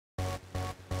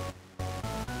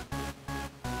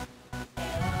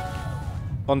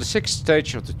On the sixth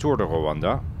stage of the Tour de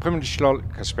Rwanda, Przemysław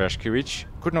Kasperskiewicz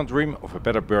could not dream of a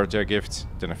better birthday gift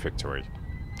than a victory.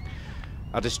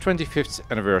 At his 25th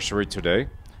anniversary today,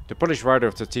 the Polish rider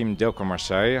of the team Delco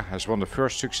Marseille has won the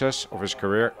first success of his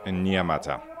career in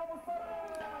Nyamata.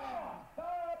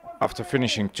 After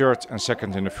finishing third and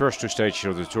second in the first two stages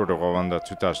of the Tour de Rwanda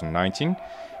 2019,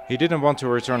 he didn't want to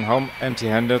return home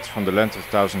empty-handed from the land of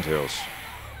thousand hills.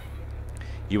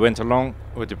 He went along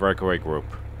with the breakaway group,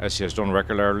 as he has done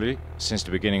regularly since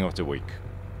the beginning of the week.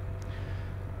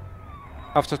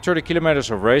 After 30 kilometers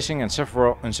of racing and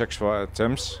several unsuccessful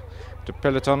attempts, the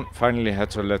peloton finally had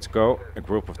to let go a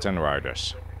group of 10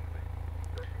 riders.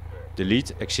 The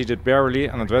lead exceeded barely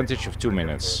an advantage of 2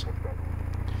 minutes.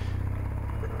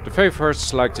 The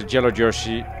favorites like the yellow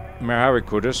jersey Merhawi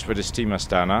Kudus with his team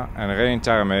Astana and Rein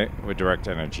Tarame with Direct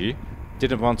Energy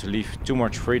didn't want to leave too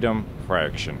much freedom for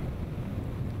action.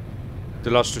 The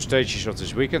last two stages of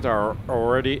this weekend are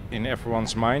already in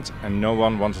everyone's mind and no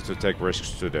one wanted to take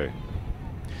risks today.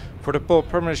 For the Pole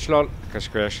Przemysław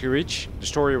Kasperskiewicz, the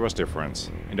story was different.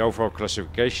 In the overall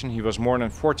classification he was more than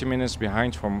 40 minutes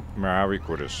behind from Merhawi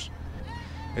Kudus.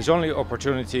 His only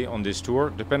opportunity on this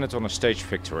tour depended on a stage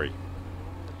victory.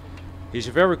 He's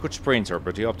a very good sprinter,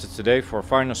 but he opted today for a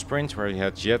final sprint where he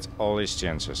had yet all his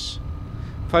chances.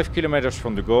 5 kilometers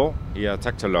from the goal, he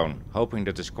attacked alone, hoping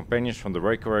that his companions from the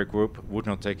breakaway group would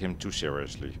not take him too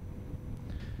seriously.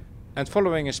 And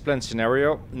following his planned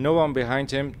scenario, no one behind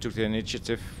him took the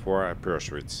initiative for a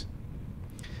pursuit.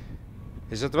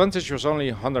 His advantage was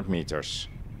only 100 meters.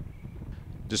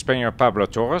 The Spaniard Pablo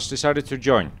Torres decided to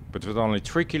join, but with only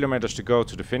 3 kilometers to go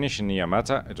to the finish in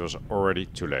Nyamata, it was already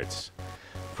too late.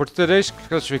 For today's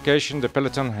classification, the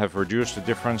peloton have reduced the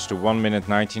difference to 1 minute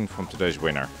 19 from today's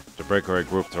winner. The breakaway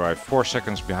group arrived 4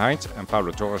 seconds behind and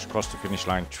Pablo Torres crossed the finish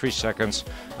line 3 seconds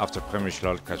after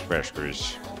Przemysław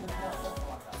Kasperskiewicz.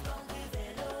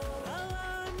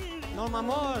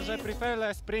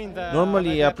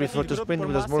 Normally I prefer to sprint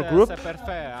with a small group.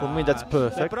 For me that's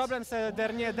perfect.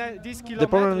 The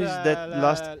problem is that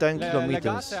last 10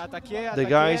 kilometers the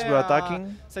guys were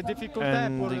attacking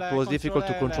and it was difficult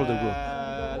to control the group.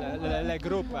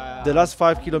 The last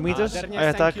 5 kilometers I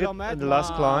attacked at the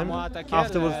last climb,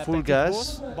 afterwards full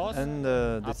gas and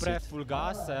that's it.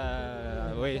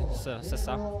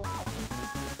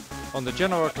 On the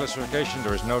general classification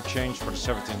there is no change for the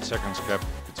 17 seconds gap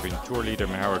between tour leader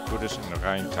Merhawi Kudus and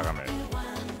Rein Tarame.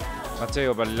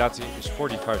 Matteo Balilati is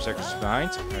 45 seconds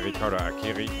behind and Riccardo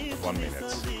Akiri 1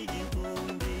 minute.